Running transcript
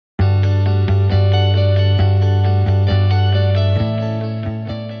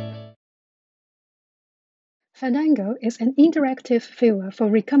Phandango is an interactive viewer for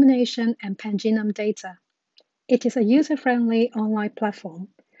recombination and pan-genome data. It is a user-friendly online platform.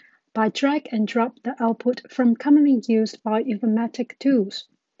 By drag and drop the output from commonly used bioinformatic tools,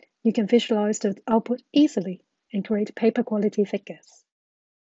 you can visualize the output easily and create paper-quality figures.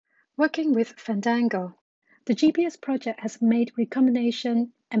 Working with Phandango, the GPS project has made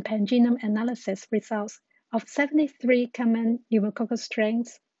recombination and pan-genome analysis results of 73 common pneumococcus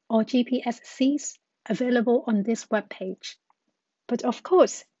strains, or GPSCs, available on this webpage. But of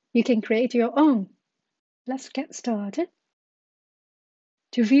course, you can create your own. Let's get started.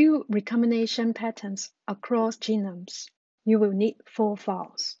 To view recombination patterns across genomes, you will need 4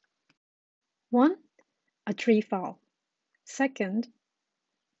 files. 1. A tree file. 2nd,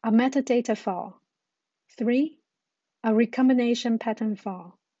 a metadata file. 3. A recombination pattern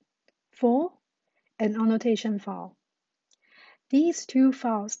file. 4. An annotation file. These 2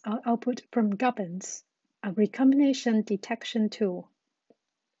 files are output from Gubbins, a recombination detection tool.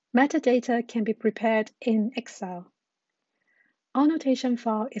 Metadata can be prepared in Excel. Annotation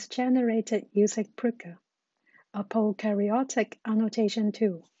file is generated using Pruka, a prokaryotic annotation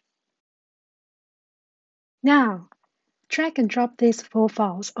tool. Now, drag and drop these 4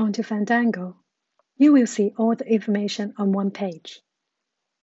 files onto Phandango. You will see all the information on one page.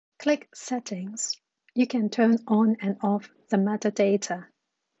 Click Settings. You can turn on and off the metadata.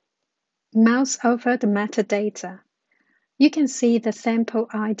 Mouse over the metadata. You can see the sample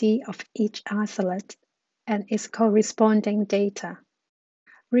ID of each isolate and its corresponding data.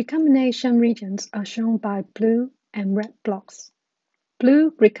 Recombination regions are shown by blue and red blocks.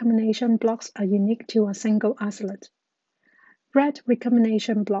 Blue recombination blocks are unique to a single isolate. Red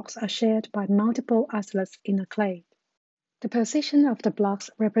recombination blocks are shared by multiple isolates in a clade. The position of the blocks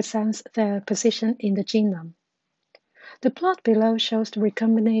represents their position in the genome. The plot below shows the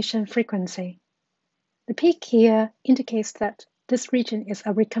recombination frequency. The peak here indicates that this region is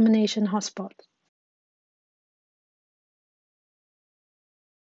a recombination hotspot.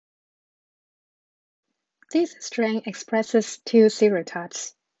 This strain expresses 2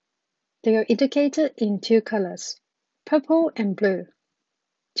 serotypes. They are indicated in 2 colors, purple and blue.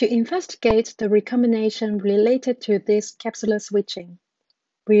 To investigate the recombination related to this capsular switching,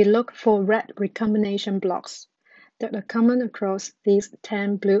 we look for red recombination blocks that are common across these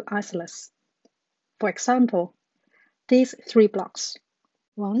 10 blue isolates. For example, these 3 blocks,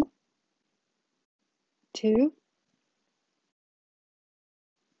 1, 2,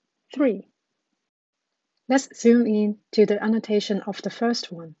 3. Let's zoom in to the annotation of the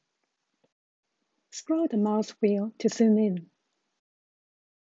first one. Scroll the mouse wheel to zoom in.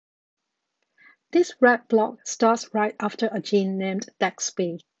 This red block starts right after a gene named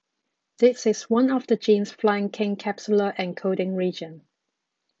DEXB. This is one of the genes flanking capsular encoding region.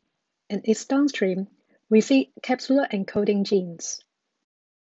 In its downstream, we see capsular encoding genes.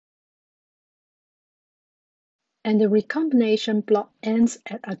 And the recombination block ends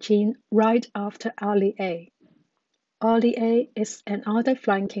at a gene right after RLA. RLA is another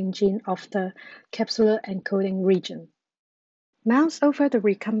flanking gene of the capsular encoding region. Mouse over the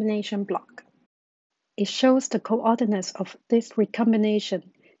recombination block. It shows the coordinates of this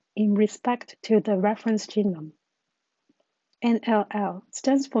recombination in respect to the reference genome. NLL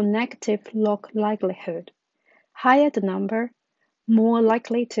stands for negative log likelihood. Higher the number, more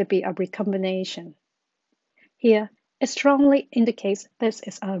likely to be a recombination. Here, it strongly indicates this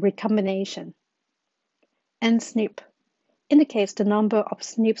is a recombination. NSNP indicates the number of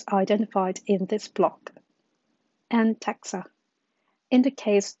SNPs identified in this block. NTAXA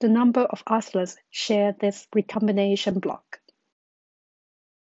indicates the number of isolates share this recombination block.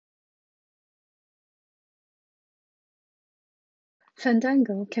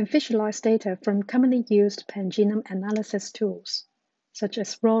 Phandango can visualize data from commonly used pan-genome analysis tools, such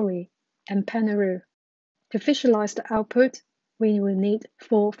as RORI and Panaroo. To visualize the output, we will need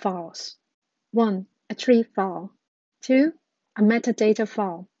 4 files. 1. A tree file. 2. A metadata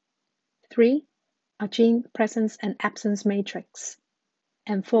file. 3. A gene presence and absence matrix.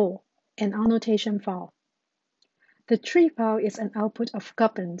 And 4. An annotation file. The tree file is an output of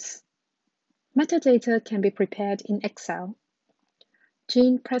Gubbins. Metadata can be prepared in Excel.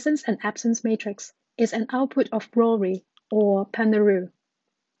 Gene presence and absence matrix is an output of RORI or Panaroo.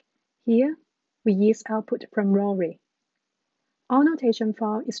 Here, we use output from RORI. Annotation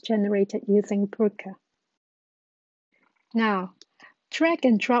file is generated using Pruka. Now, drag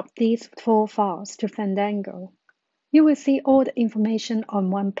and drop these 4 files to Phandango. You will see all the information on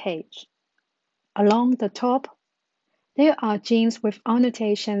one page. Along the top, there are genes with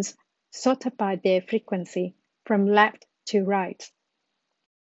annotations sorted by their frequency from left to right.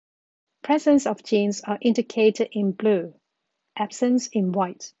 Presence of genes are indicated in blue, absence in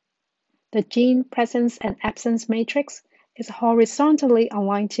white. The gene presence and absence matrix is horizontally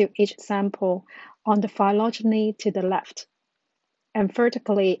aligned to each sample on the phylogeny to the left, and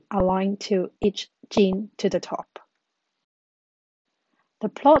vertically aligned to each gene to the top. The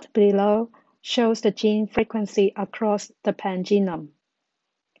plot below shows the gene frequency across the pan-genome.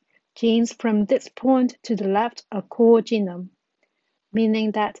 Genes from this point to the left are core genome,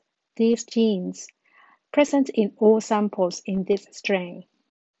 meaning that these genes present in all samples in this strain.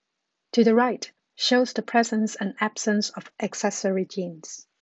 To the right shows the presence and absence of accessory genes.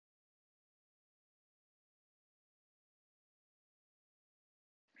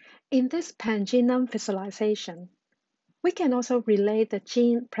 In this pan-genome visualization, we can also relate the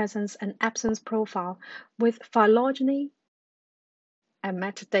gene presence and absence profile with phylogeny and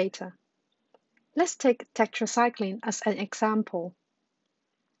metadata. Let's take tetracycline as an example.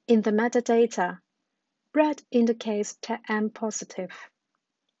 In the metadata, red indicates TAM positive,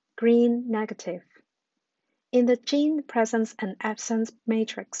 green negative. In the gene presence and absence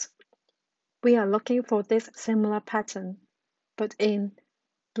matrix, we are looking for this similar pattern, but in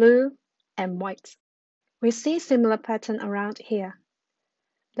blue and white. We see similar pattern around here.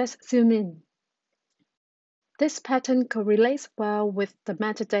 Let's zoom in. This pattern correlates well with the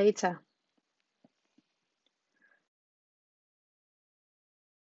metadata.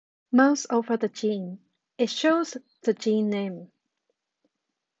 Mouse over the gene. It shows the gene name.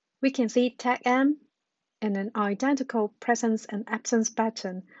 We can see tag M and an identical presence and absence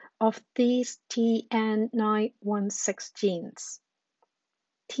pattern of these TN916 genes.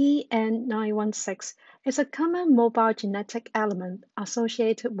 TN916 is a common mobile genetic element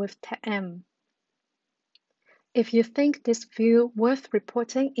associated with tag M. If you think this view worth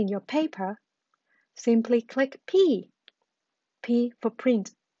reporting in your paper, simply click P for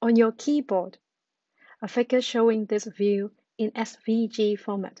print on your keyboard. A figure showing this view in SVG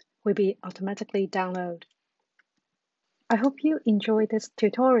format will be automatically downloaded. I hope you enjoyed this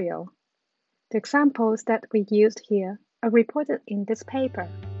tutorial. The examples that we used here are reported in this paper.